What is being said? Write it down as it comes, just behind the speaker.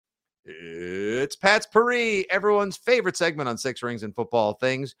It's Patspourri, everyone's favorite segment on Six Rings and Football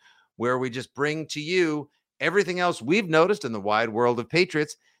Things, where we just bring to you everything else we've noticed in the wide world of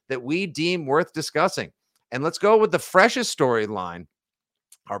Patriots that we deem worth discussing. And let's go with the freshest storyline.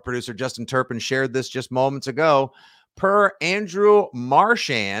 Our producer, Justin Turpin, shared this just moments ago. Per Andrew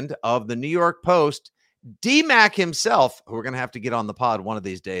Marchand of the New York Post, D-Mac himself, who we're going to have to get on the pod one of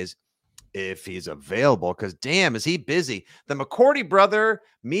these days, if he's available, because damn, is he busy. The McCourty brother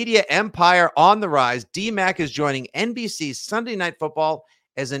media empire on the rise. D-Mac is joining NBC's Sunday Night Football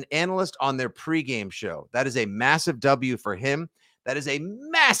as an analyst on their pregame show. That is a massive W for him. That is a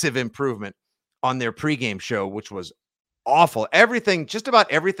massive improvement on their pregame show, which was awful. Everything, just about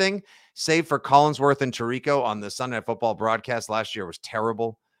everything, save for Collinsworth and Tirico on the Sunday Night Football broadcast last year was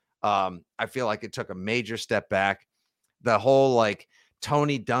terrible. I feel like it took a major step back. The whole like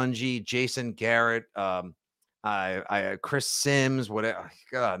Tony Dungy, Jason Garrett, Chris Sims,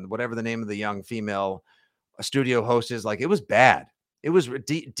 whatever the name of the young female studio host is, like, it was bad. It was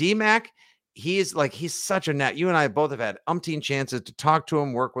D-Mac. He's such a nat. You and I both have had umpteen chances to talk to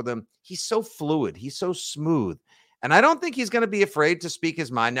him, work with him. He's so fluid. He's so smooth. And I don't think he's going to be afraid to speak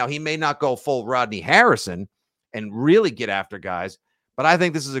his mind. Now, he may not go full Rodney Harrison and really get after guys, but I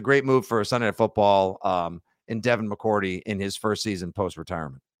think this is a great move for Sunday Night Football. And Devin McCourty in his first season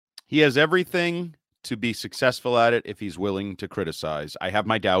post-retirement. He has everything to be successful at it if he's willing to criticize. I have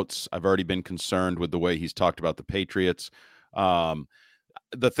my doubts. I've already been concerned with the way he's talked about the Patriots. The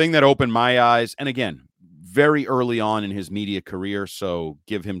thing that opened my eyes, and again, very early on in his media career, so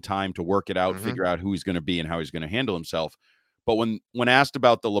give him time to work it out, figure out who he's going to be and how he's going to handle himself. But when asked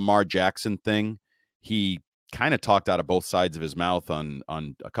about the Lamar Jackson thing, he kind of talked out of both sides of his mouth on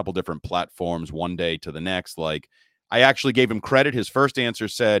a couple different platforms one day to the next. Like, I actually gave him credit. His first answer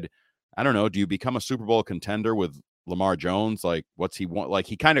said, I don't know, do you become a Super Bowl contender with Lamar Jones? Like, what's he want? Like,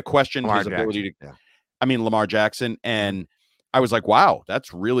 he kind of questioned Lamar ability to, Lamar Jackson. And I was like, wow,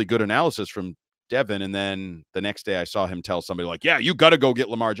 that's really good analysis from Devin. And then the next day I saw him tell somebody like, yeah, you got to go get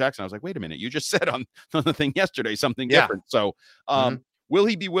Lamar Jackson. I was like, wait a minute, you just said on the thing yesterday, something different. So, will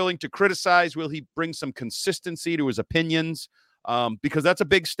he be willing to criticize? Will he bring some consistency to his opinions? Because that's a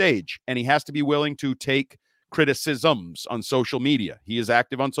big stage, and he has to be willing to take criticisms on social media. He is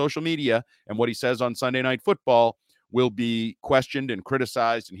active on social media, and what he says on Sunday Night Football will be questioned and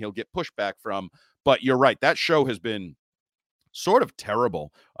criticized, and he'll get pushback from. But you're right. That show has been sort of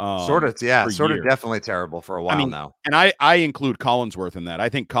terrible. Definitely terrible for a while now. And I include Collinsworth in that. I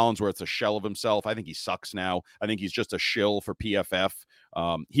think Collinsworth's a shell of himself. I think he sucks now. I think he's just a shill for PFF.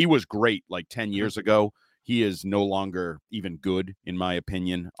 He was great like 10 years ago. He is no longer even good, in my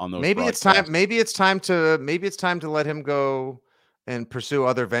opinion, on those. Maybe it's time to let him go and pursue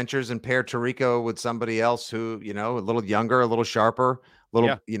other ventures and pair Tirico with somebody else who, a little younger, a little sharper,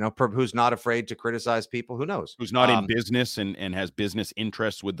 who's not afraid to criticize people. Who knows? Who's not in business and has business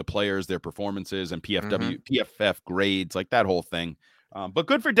interests with the players, their performances, and PFF grades, like that whole thing. But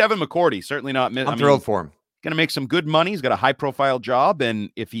good for Devin McCourty. Certainly not. I'm thrilled for him. Going to make some good money. He's got a high-profile job, and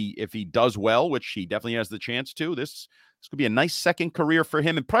if he does well, which he definitely has the chance to, this could be a nice second career for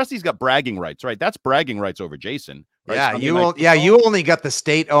him. And plus, he's got bragging rights, right? That's bragging rights over Jason. Right? You only got the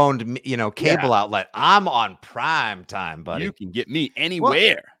state-owned, cable outlet. I'm on prime time, buddy. You can get me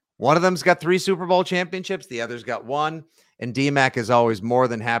anywhere. One of them's got 3 Super Bowl championships. The other's got 1. And D-Mac is always more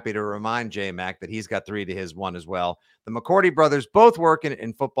than happy to remind J-Mac that he's got 3 to his 1 as well. The McCourty brothers both working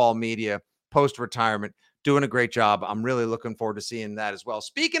in football media post-retirement, doing a great job. I'm really looking forward to seeing that as well.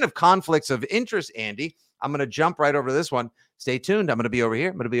 Speaking of conflicts of interest, Andy, I'm going to jump right over this one. Stay tuned. I'm going to be over here.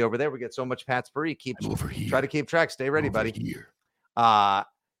 I'm going to be over there. We get so much Patspourri. Try to keep track. Stay ready, buddy. Here.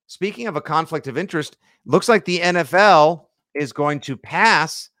 Speaking of a conflict of interest, looks like the NFL is going to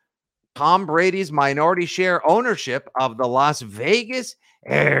pass Tom Brady's minority share ownership of the Las Vegas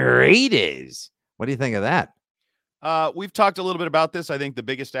Raiders. What do you think of that? We've talked a little bit about this. I think the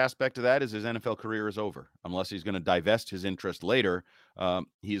biggest aspect of that is his NFL career is over, unless he's going to divest his interest later.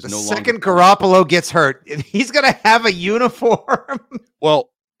 He's no longer. Second Garoppolo gets hurt, he's going to have a uniform.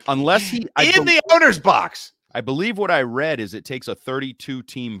 Well, unless he in the owner's box. I believe what I read is it takes a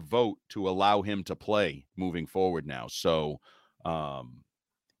 32-team vote to allow him to play moving forward now. So,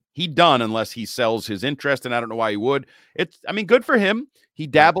 he done unless he sells his interest, and I don't know why he would. Good for him. He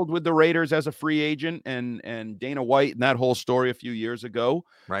dabbled with the Raiders as a free agent and Dana White and that whole story a few years ago.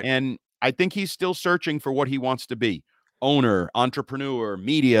 Right. And I think he's still searching for what he wants to be. Owner, entrepreneur,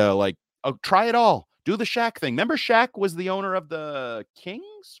 media, try it all. Do the Shaq thing. Remember Shaq was the owner of the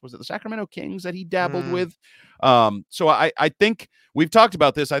Kings? Was it the Sacramento Kings that he dabbled with? So I think we've talked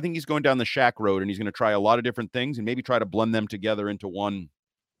about this. I think he's going down the Shaq road, and he's going to try a lot of different things and maybe try to blend them together into one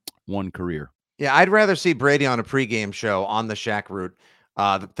one career. Yeah, I'd rather see Brady on a pregame show on the Shaq route.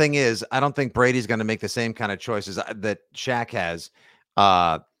 The thing is, I don't think Brady's going to make the same kind of choices that Shaq has.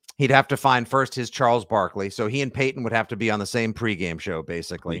 He'd have to find first his Charles Barkley. So he and Peyton would have to be on the same pregame show,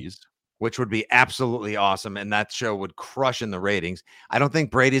 basically. Please. Which would be absolutely awesome. And that show would crush in the ratings. I don't think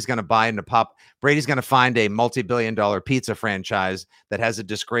Brady's going to buy into pop. Brady's going to find a multi-billion-dollar pizza franchise that has a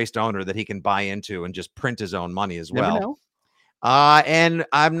disgraced owner that he can buy into and just print his own money as well. Never know. And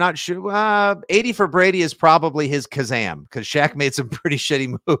I'm not sure. 80 for Brady is probably his Kazam, because Shaq made some pretty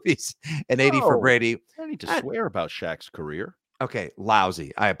shitty movies. And 80 for Brady. I need to swear about Shaq's career. Okay,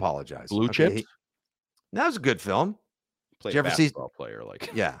 lousy. I apologize. Blue Chips? That was a good film. Did you ever see player like?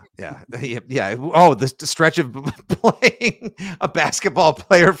 Yeah. Oh, the stretch of playing a basketball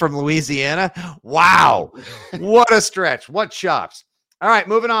player from Louisiana. Wow, what a stretch! What chops! All right,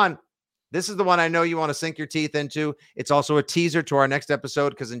 moving on. This is the one I know you want to sink your teeth into. It's also a teaser to our next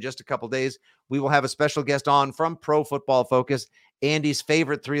episode, because in just a couple days we will have a special guest on from Pro Football Focus. Andy's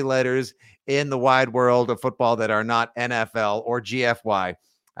favorite three letters in the wide world of football that are not NFL or GFY.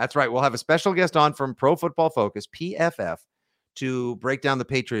 That's right. We'll have a special guest on from Pro Football Focus, PFF, to break down the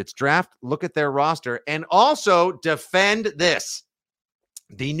Patriots draft, look at their roster, and also defend this.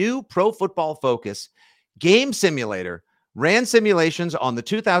 The new Pro Football Focus game simulator ran simulations on the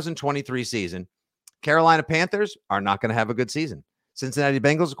 2023 season. Carolina Panthers are not going to have a good season. Cincinnati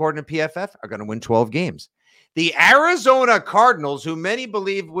Bengals, according to PFF, are going to win 12 games. The Arizona Cardinals, who many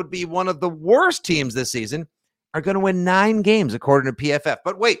believe would be one of the worst teams this season, are going to win 9 games, according to PFF.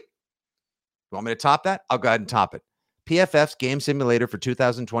 But wait, you want me to top that? I'll go ahead and top it. PFF's game simulator for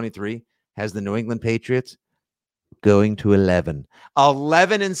 2023 has the New England Patriots going to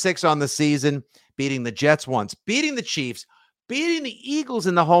 11-6 on the season, beating the Jets once, beating the Chiefs, beating the Eagles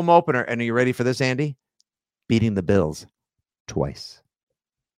in the home opener. And are you ready for this, Andy? Beating the Bills twice.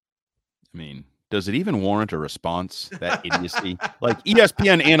 I mean, does it even warrant a response, that idiocy? Like,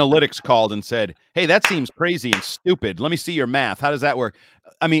 ESPN Analytics called and said, hey, that seems crazy and stupid. Let me see your math. How does that work?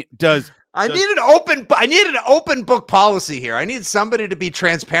 I mean, I need an open book policy here. I need somebody to be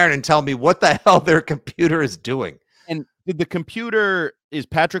transparent and tell me what the hell their computer is doing. And is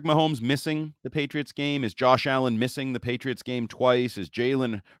Patrick Mahomes missing the Patriots game? Is Josh Allen missing the Patriots game twice? Is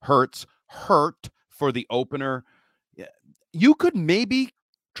Jalen Hurts hurt for the opener? You could maybe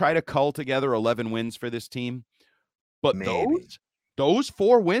try to cull together 11 wins for this team, but those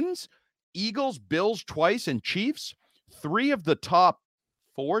 4 wins, Eagles, Bills twice, and Chiefs, 3 of the top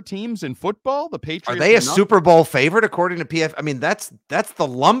 4 teams in football. The Patriots, are they a Super Bowl favorite according to PF? I mean, that's the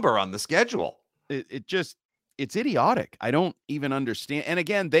lumber on the schedule. It's idiotic. I don't even understand. And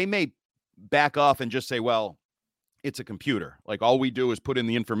again, they may back off and just say, well, it's a computer. Like, all we do is put in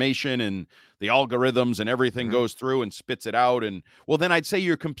the information and the algorithms and everything goes through and spits it out. And well, then I'd say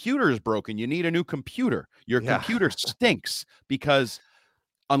your computer is broken. You need a new computer. Your computer stinks, because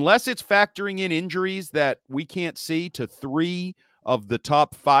unless it's factoring in injuries that we can't see to 3 of the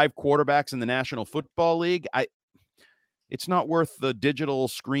top 5 quarterbacks in the National Football League, it's not worth the digital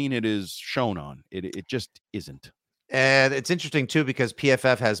screen it is shown on. It just isn't. And it's interesting, too, because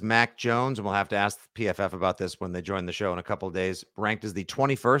PFF has Mac Jones, and we'll have to ask PFF about this when they join the show in a couple of days, ranked as the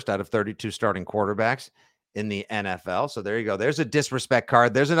 21st out of 32 starting quarterbacks in the NFL. So there you go. There's a disrespect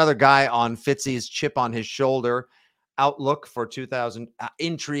card. There's another guy on Fitzy's chip on his shoulder outlook for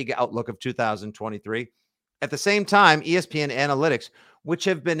intrigue outlook of 2023. At the same time, ESPN Analytics, which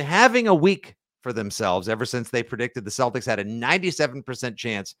have been having a week for themselves ever since they predicted the Celtics had a 97%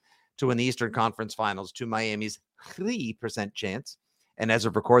 chance to win the Eastern Conference Finals to Miami's 3% chance. And as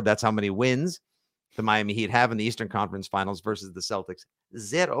of record, that's how many wins the Miami Heat have in the Eastern Conference Finals versus the Celtics,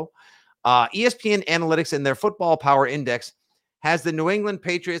 0. ESPN Analytics in their Football Power Index has the New England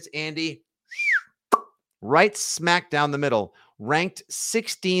Patriots, Andy, right smack down the middle, ranked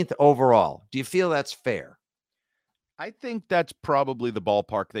 16th overall. Do you feel that's fair? I think that's probably the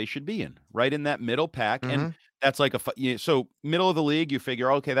ballpark they should be in, right in that middle pack. And that's like so middle of the league, you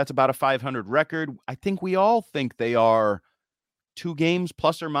figure, okay, that's about a 500 record. I think we all think they are 2 games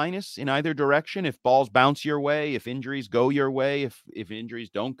plus or minus in either direction. If balls bounce your way, if injuries go your way, if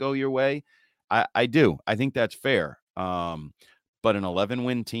injuries don't go your way, I do. I think that's fair. But an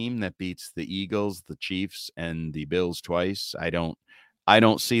 11-win team that beats the Eagles, the Chiefs, and the Bills twice, I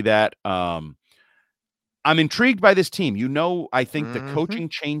don't see that. I'm intrigued by this team. I think the coaching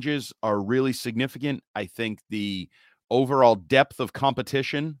changes are really significant. I think the overall depth of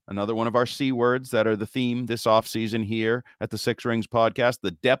competition, another one of our C words that are the theme this offseason here at the Six Rings podcast,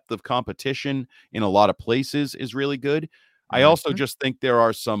 the depth of competition in a lot of places is really good. I also just think there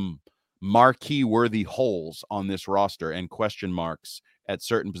are some marquee-worthy holes on this roster and question marks at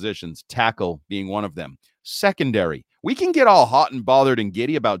certain positions, tackle being one of them. Secondary, we can get all hot and bothered and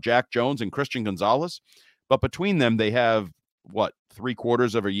giddy about Jack Jones and Christian Gonzalez, but between them, they have, what,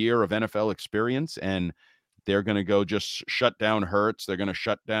 3/4 of a year of NFL experience, and they're going to go just shut down Hurts. They're going to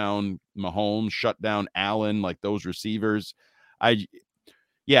shut down Mahomes, shut down Allen, like those receivers.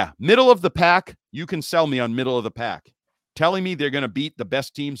 Middle of the pack, you can sell me on middle of the pack. Telling me they're going to beat the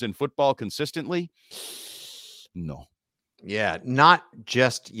best teams in football consistently? No. Yeah, not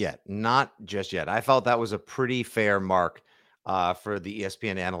just yet. Not just yet. I felt that was a pretty fair mark for the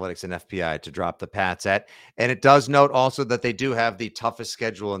ESPN Analytics and FPI to drop the Pats at. And it does note also that they do have the toughest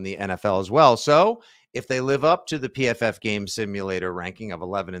schedule in the NFL as well. So if they live up to the PFF game simulator ranking of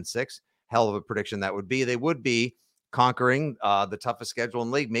 11-6, hell of a prediction that would be. They would be conquering the toughest schedule in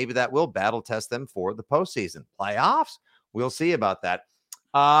the league. Maybe that will battle test them for the postseason. Playoffs? We'll see about that.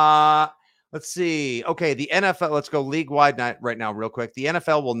 Let's see. Okay, the NFL, let's go league-wide right now real quick. The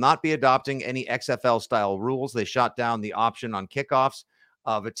NFL will not be adopting any XFL-style rules. They shot down the option on kickoffs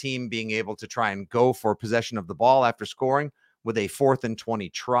of a team being able to try and go for possession of the ball after scoring with a 4th and 20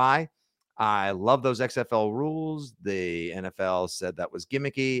 try. I love those XFL rules. The NFL said that was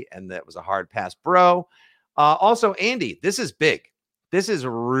gimmicky and that was a hard pass, bro. Also, Andy, this is big. This is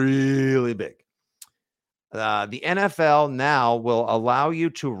really big. The NFL now will allow you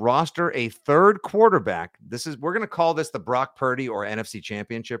to roster a third quarterback. We're going to call this the Brock Purdy or NFC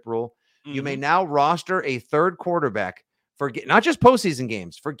Championship rule. Mm-hmm. You may now roster a third quarterback for not just postseason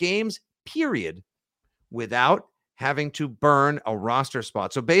games, for games, period, without having to burn a roster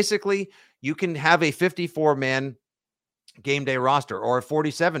spot. So basically, you can have a 54-man game day roster or a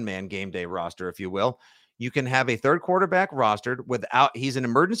 47-man game day roster, if you will. You can have a third quarterback rostered without, he's an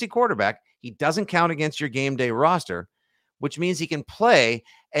emergency quarterback. He doesn't count against your game day roster, which means he can play.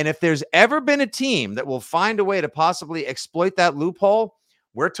 And if there's ever been a team that will find a way to possibly exploit that loophole,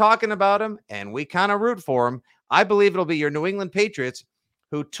 we're talking about him and we kind of root for him. I believe it'll be your New England Patriots,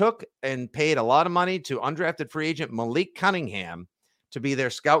 who took and paid a lot of money to undrafted free agent Malik Cunningham to be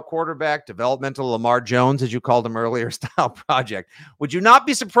their scout quarterback, developmental Lamar Jones, as you called him earlier, style project. Would you not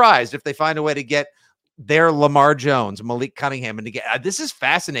be surprised if they find a way to get their Lamar Jones, Malik Cunningham, and to get this is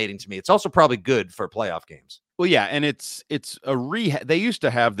fascinating to me. It's also probably good for playoff games. Well, yeah, and it's a rehab. They used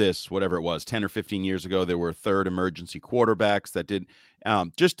to have this, whatever it was, 10 or 15 years ago. There were third emergency quarterbacks that did.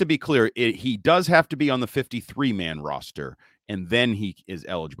 Just to be clear, he does have to be on the 53-man roster, and then he is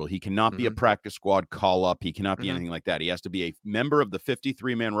eligible. He cannot be a practice squad call-up. He cannot be anything like that. He has to be a member of the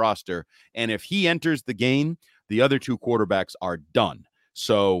 53-man roster, and if he enters the game, the other two quarterbacks are done.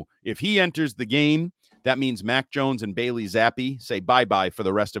 So if he enters the game, that means Mac Jones and Bailey Zappi say bye-bye for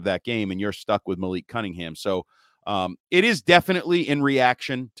the rest of that game, and you're stuck with Malik Cunningham. So it is definitely in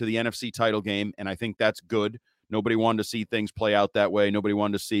reaction to the NFC title game, and I think that's good. Nobody wanted to see things play out that way. Nobody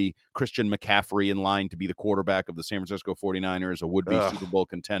wanted to see Christian McCaffrey in line to be the quarterback of the San Francisco 49ers, a would-be Super Bowl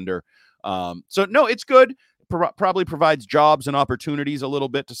contender. So, no, it's good. Probably provides jobs and opportunities a little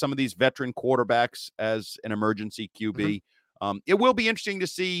bit to some of these veteran quarterbacks as an emergency QB. It will be interesting to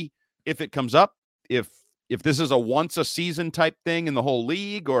see if it comes up. If this is a once a season type thing in the whole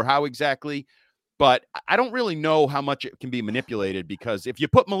league or how exactly, but I don't really know how much it can be manipulated, because if you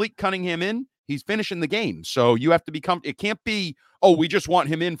put Malik Cunningham in, he's finishing the game. So you have to become, it can't be, oh, we just want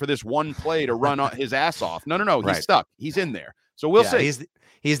him in for this one play to run his ass off. No, Right. He's stuck. He's in there. So we'll see.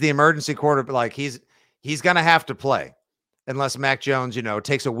 He's the emergency quarterback. Like he's going to have to play unless Mac Jones,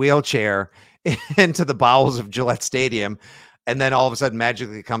 takes a wheelchair into the bowels of Gillette Stadium. And then all of a sudden,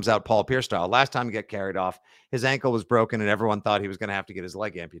 magically comes out Paul Pierce style. Last time he got carried off, his ankle was broken, and everyone thought he was going to have to get his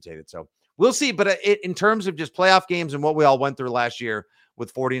leg amputated. So we'll see. But in terms of just playoff games and what we all went through last year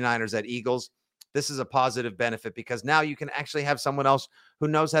with 49ers at Eagles, this is a positive benefit, because now you can actually have someone else who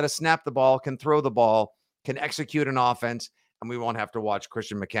knows how to snap the ball, can throw the ball, can execute an offense, and we won't have to watch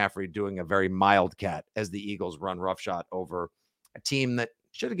Christian McCaffrey doing a very mild cat as the Eagles run roughshod over a team that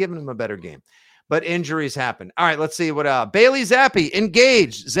should have given him a better game. But injuries happen. All right, let's see what Bailey Zappi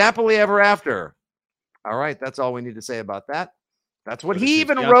engaged. Zappily ever after. All right, that's all we need to say about that. That's what he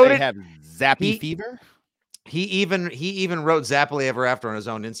even wrote. It have Zappy fever. He even wrote Zappily ever after on his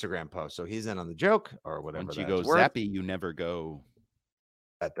own Instagram post. So he's in on the joke or whatever. Once you go Zappy, you never go.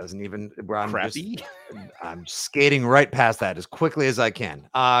 That doesn't even. Crappy. I'm skating right past that as quickly as I can.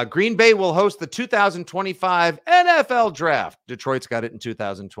 Green Bay will host the 2025 NFL Draft. Detroit's got it in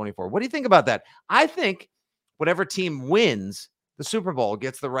 2024. What do you think about that? I think whatever team wins the Super Bowl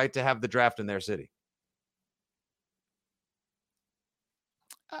gets the right to have the draft in their city.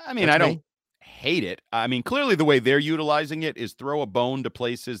 I mean, I don't hate it. I mean, clearly the way they're utilizing it is throw a bone to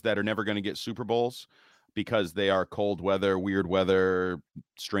places that are never going to get Super Bowls. because they are cold weather, weird weather,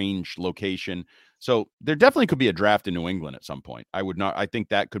 strange location. So there definitely could be a draft in New England at some point. I think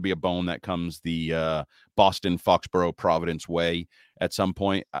that could be a bone that comes the Boston, Foxborough, Providence way at some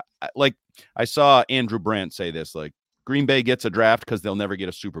point. I saw Andrew Brandt say this, like, Green Bay gets a draft because they'll never get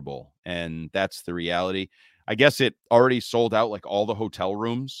a Super Bowl. And that's the reality. I guess it already sold out. Like, all the hotel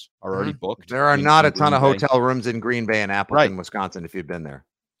rooms are already booked. There are not a ton of Green Bay. hotel rooms in Green Bay and Appleton, Wisconsin, if you've been there.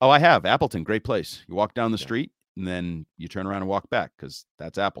 Oh, I have. Appleton, great place. You walk down the street and then you turn around and walk back because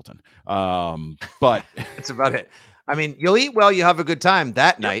that's Appleton. But that's about it. I mean, you'll eat well, you have a good time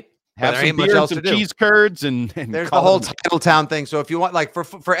that night. Have some beer and some cheese curds and there's the whole Titletown thing. So if you want, like, for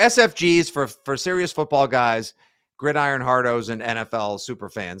SFGs, for serious football guys, gridiron hardos, and NFL super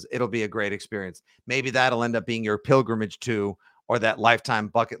fans, it'll be a great experience. Maybe that'll end up being your pilgrimage to, or that lifetime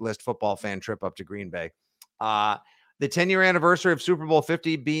bucket list football fan trip up to Green Bay. The 10-year anniversary of Super Bowl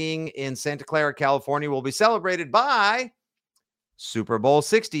 50 being in Santa Clara, California, will be celebrated by Super Bowl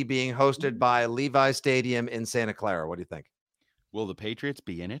 60 being hosted by Levi Stadium in Santa Clara. What do you think? Will the Patriots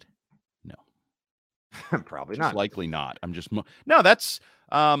be in it? No. Probably not. Likely not. No, that's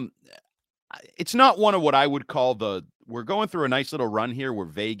it's not one of what I would call we're going through a nice little run here where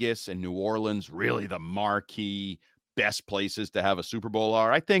Vegas and New Orleans, really the marquee best places to have a Super Bowl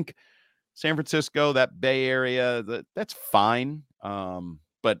are. I think San Francisco, that Bay Area, that's fine.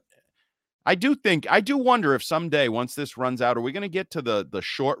 But I do wonder if someday, once this runs out, are we going to get to the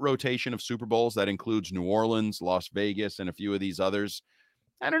short rotation of Super Bowls that includes New Orleans, Las Vegas, and a few of these others?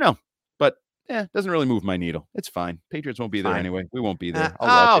 I don't know, but it doesn't really move my needle. It's fine. Patriots won't be there anyway. We won't be there.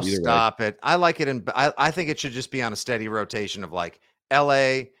 Stop it. I like it. I think it should just be on a steady rotation of, like,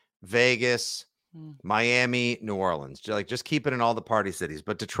 LA, Vegas, Miami, New Orleans. Just keep it in all the party cities.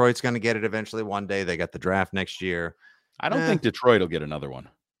 But Detroit's going to get it eventually one day. They got the draft next year. I don't think Detroit will get another one.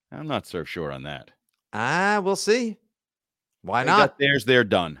 I'm not so sure on that. We'll see. Why they not? Got theirs, they're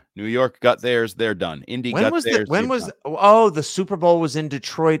done. New York got theirs, they're done. Indy got theirs. The Super Bowl was in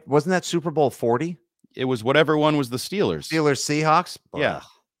Detroit? Wasn't that Super Bowl 40? It was whatever one was the Steelers. Seahawks? Yeah.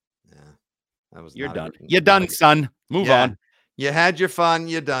 That was You're done. You're done, son. Move on. You had your fun.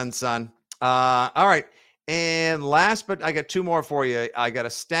 You're done, son. All right. And last, but I got two more for you. I got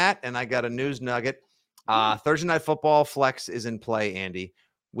a stat and I got a news nugget. Thursday Night Football Flex is in play, Andy.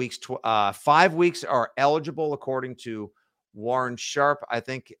 5 weeks are eligible according to Warren Sharp. I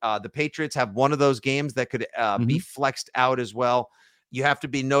think the Patriots have one of those games that could be flexed out as well. You have to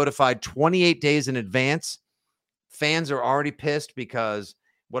be notified 28 days in advance. Fans are already pissed because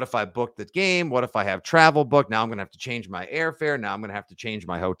what if I book the game? What if I have travel booked? Now I'm going to have to change my airfare. Now I'm going to have to change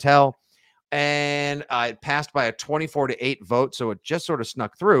my hotel. And it passed by a 24-8 vote, so it just sort of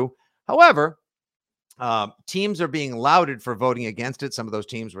snuck through. However, teams are being lauded for voting against it. Some of those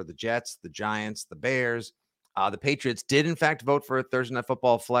teams were the Jets, the Giants, the Bears. The Patriots did, in fact, vote for a Thursday Night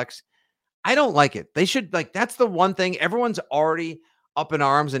Football Flex. I don't like it. They should, that's the one thing. Everyone's already up in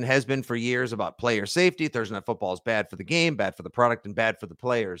arms and has been for years about player safety. Thursday Night Football is bad for the game, bad for the product, and bad for the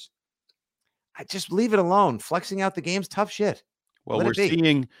players. I just leave it alone. Flexing out the game's tough shit. Well,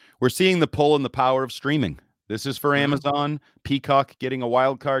 we're seeing the pull and the power of streaming. This is for Amazon, Peacock getting a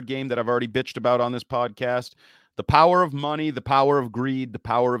wild card game that I've already bitched about on this podcast. The power of money, the power of greed, the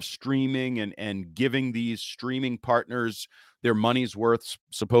power of streaming and giving these streaming partners their money's worth,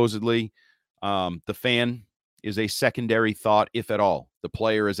 supposedly. The fan is a secondary thought, if at all. The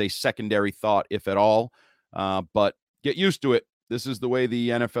player is a secondary thought, if at all. But get used to it. This is the way the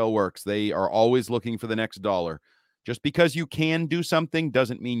NFL works. They are always looking for the next dollar. Just because you can do something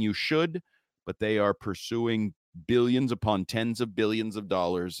doesn't mean you should, but they are pursuing billions upon tens of billions of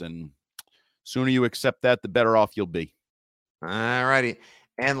dollars. And sooner you accept that, the better off you'll be. All righty.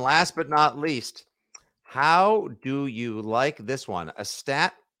 And last but not least, how do you like this one? A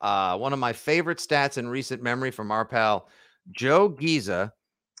stat, one of my favorite stats in recent memory from our pal Joe Giza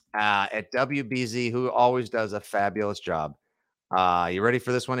at WBZ, who always does a fabulous job. You ready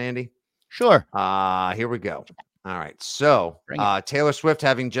for this one, Andy? Sure. Here we go. All right. So Taylor Swift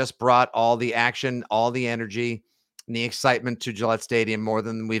having just brought all the action, all the energy, and the excitement to Gillette Stadium more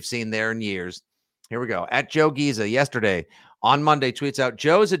than we've seen there in years. Here we go. At Joe Giza yesterday on Monday tweets out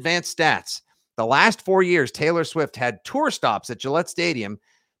Joe's advanced stats. The last 4 years, Taylor Swift had tour stops at Gillette Stadium.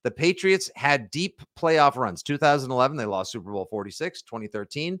 The Patriots had deep playoff runs. 2011, they lost Super Bowl 46.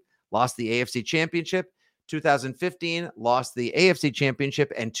 2013, lost the AFC Championship. 2015, lost the AFC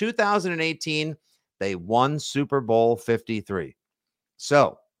Championship. And 2018, they won Super Bowl 53.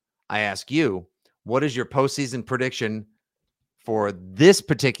 So I ask you, what is your postseason prediction for this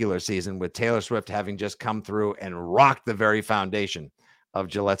particular season with Taylor Swift having just come through and rocked the very foundation of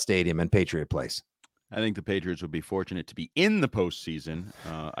Gillette Stadium and Patriot Place? I think the Patriots would be fortunate to be in the postseason.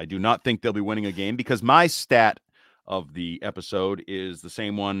 I do not think they'll be winning a game because my stat of the episode is the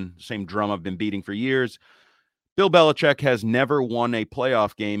same drum I've been beating for years. Bill Belichick has never won a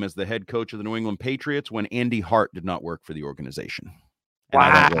playoff game as the head coach of the New England Patriots when Andy Hart did not work for the organization. And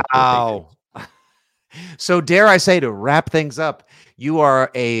I don't work for the Patriots. So dare I say, to wrap things up, you are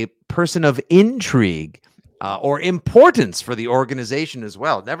a person of intrigue or importance for the organization as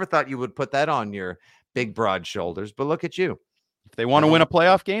well. Never thought you would put that on your big, broad shoulders, but look at you. If they want to win a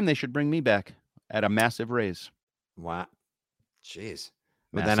playoff game, they should bring me back at a massive raise. Wow. Jeez.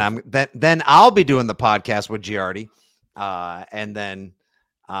 But then I'll be doing the podcast with Giardi, and then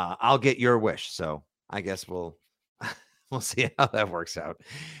I'll get your wish. So I guess we'll see how that works out.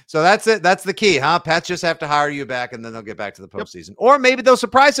 So that's it. That's the key, huh? Pats just have to hire you back, and then they'll get back to the postseason. Yep. Or maybe they'll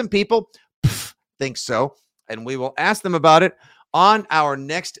surprise some people. Think so. And we will ask them about it on our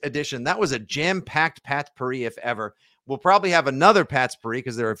next edition. That was a jam-packed Patspourri, if ever. We'll probably have another Patspourri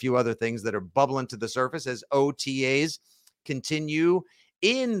because there are a few other things that are bubbling to the surface as OTAs continue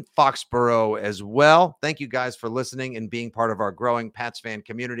in Foxborough as well. Thank you guys for listening and being part of our growing Pats fan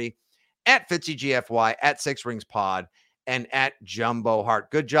community at FitzyGFY, at Six Rings Pod, and at Jumbo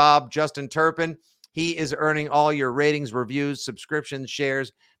Heart. Good job, Justin Turpin. He is earning all your ratings, reviews, subscriptions,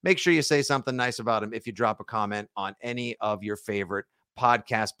 shares. Make sure you say something nice about him if you drop a comment on any of your favorite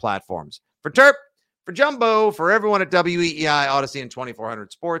podcast platforms. For Turp, for Jumbo, for everyone at WEEI, Odyssey, and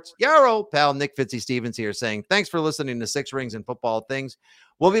 2400 Sports, your old pal Nick Fitzy Stevens here saying thanks for listening to Six Rings and Football Things.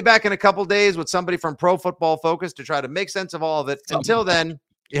 We'll be back in a couple days with somebody from Pro Football Focus to try to make sense of all of it. Until then,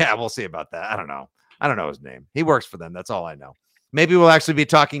 yeah, we'll see about that. I don't know his name. He works for them. That's all I know. Maybe we'll actually be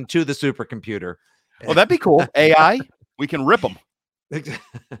talking to the supercomputer. Well, that'd be cool. AI, we can rip them. That's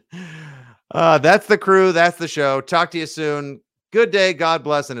the crew. That's the show. Talk to you soon. Good day. God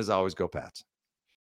bless. And as always, go Pats.